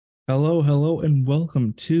Hello, and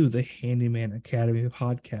welcome to the Handyman Academy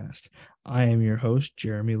podcast. I am your host,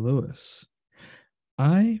 Jeremy Lewis.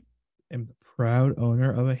 I am the proud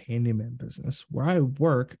owner of a handyman business where I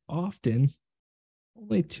work often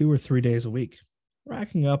only 2 or 3 days a week,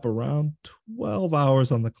 racking up around 12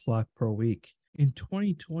 hours on the clock per week. In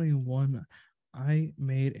 2021, I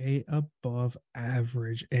made a above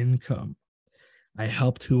average income. I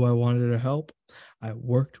helped who I wanted to help. I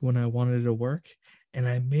worked when I wanted to work, and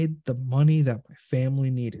I made the money that my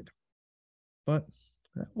family needed. But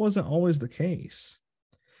that wasn't always the case.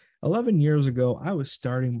 11 years ago, I was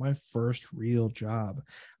starting my first real job.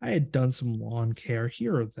 I had done some lawn care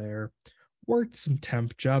here or there, worked some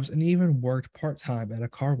temp jobs, and even worked part-time at a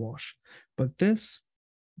car wash. But this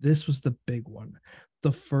was the big one,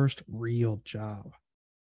 the first real job.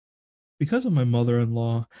 Because of my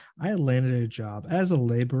mother-in-law, I landed a job as a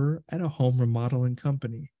laborer at a home remodeling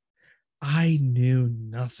company. I knew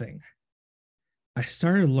nothing. I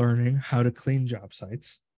started learning how to clean job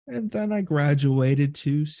sites, and then I graduated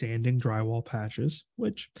to sanding drywall patches,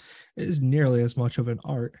 which is nearly as much of an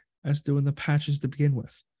art as doing the patches to begin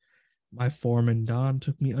with. My foreman, Don,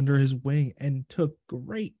 took me under his wing and took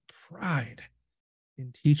great pride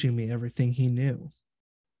in teaching me everything he knew.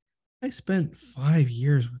 I spent 5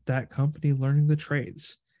 years with that company learning the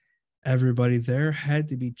trades. Everybody there had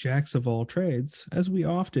to be jacks of all trades, as we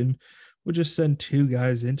often would just send two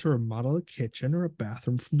guys in to remodel a kitchen or a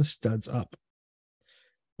bathroom from the studs up.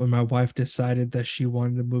 When my wife decided that she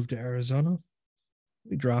wanted to move to Arizona,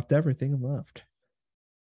 we dropped everything and left.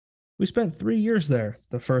 We spent 3 years there.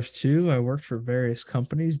 The first two, I worked for various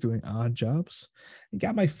companies doing odd jobs and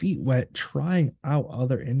got my feet wet trying out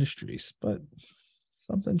other industries, but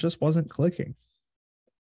something just wasn't clicking.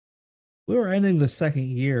 We were ending the second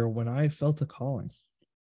year when I felt a calling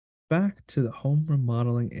back to the home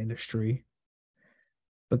remodeling industry,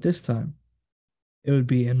 but this time it would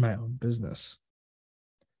be in my own business.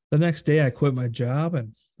 The next day, I quit my job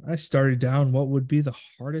and I started down what would be the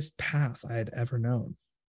hardest path I had ever known.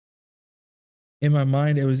 In my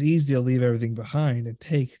mind, it was easy to leave everything behind and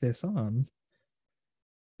take this on.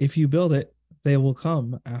 If you build it, they will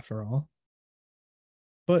come after all.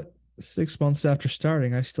 But 6 months after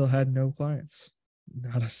starting, I still had no clients,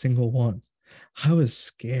 not a single one. I was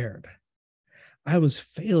scared. I was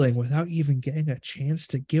failing without even getting a chance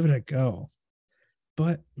to give it a go.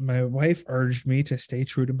 But my wife urged me to stay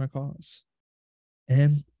true to my cause.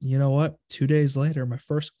 And you know what? 2 days later, my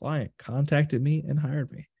first client contacted me and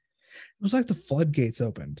hired me. It was like the floodgates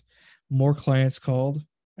opened. More clients called,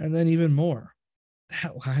 and then even more.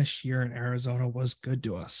 That last year in Arizona was good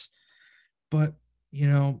to us. But, you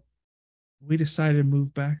know, we decided to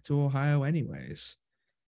move back to Ohio anyways.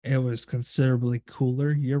 It was considerably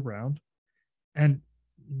cooler year round, and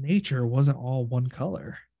nature wasn't all one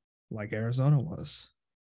color like Arizona was.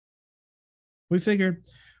 We figured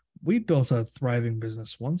we built a thriving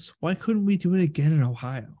business once. Why couldn't we do it again in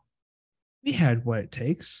Ohio? We had what it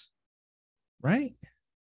takes, right?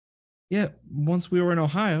 Yet, once we were in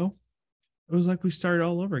Ohio, it was like we started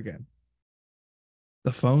all over again.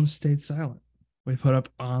 The phones stayed silent. We put up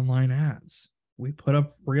online ads. We put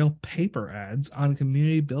up real paper ads on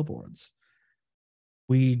community billboards.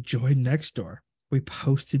 We joined Nextdoor. We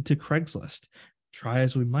posted to Craigslist. Try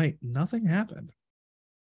as we might, nothing happened.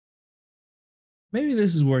 Maybe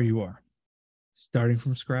this is where you are, starting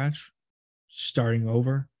from scratch, starting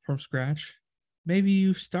over from scratch. Maybe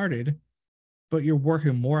you started, but you're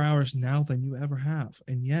working more hours now than you ever have,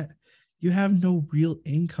 and yet you have no real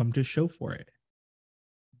income to show for it.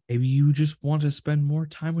 Maybe you just want to spend more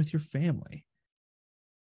time with your family.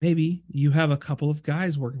 Maybe you have a couple of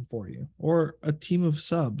guys working for you or a team of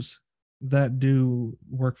subs that do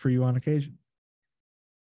work for you on occasion.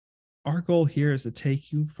 Our goal here is to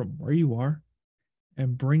take you from where you are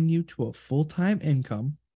and bring you to a full-time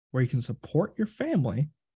income where you can support your family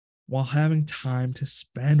while having time to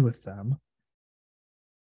spend with them.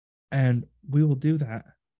 And we will do that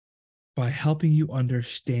by helping you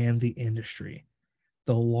understand the industry,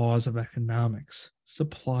 the laws of economics,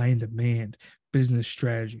 supply and demand, business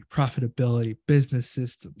strategy, profitability, business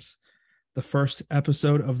systems. The first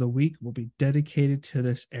episode of the week will be dedicated to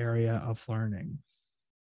this area of learning.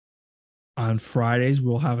 On Fridays,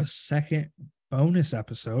 we'll have a second bonus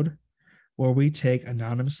episode where we take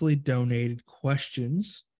anonymously donated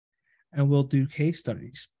questions and we'll do case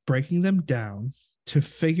studies, breaking them down to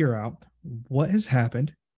figure out what has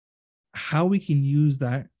happened, how we can use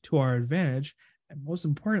that to our advantage, and most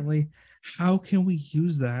importantly, how can we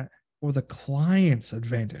use that for the client's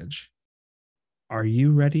advantage? Are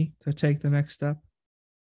you ready to take the next step?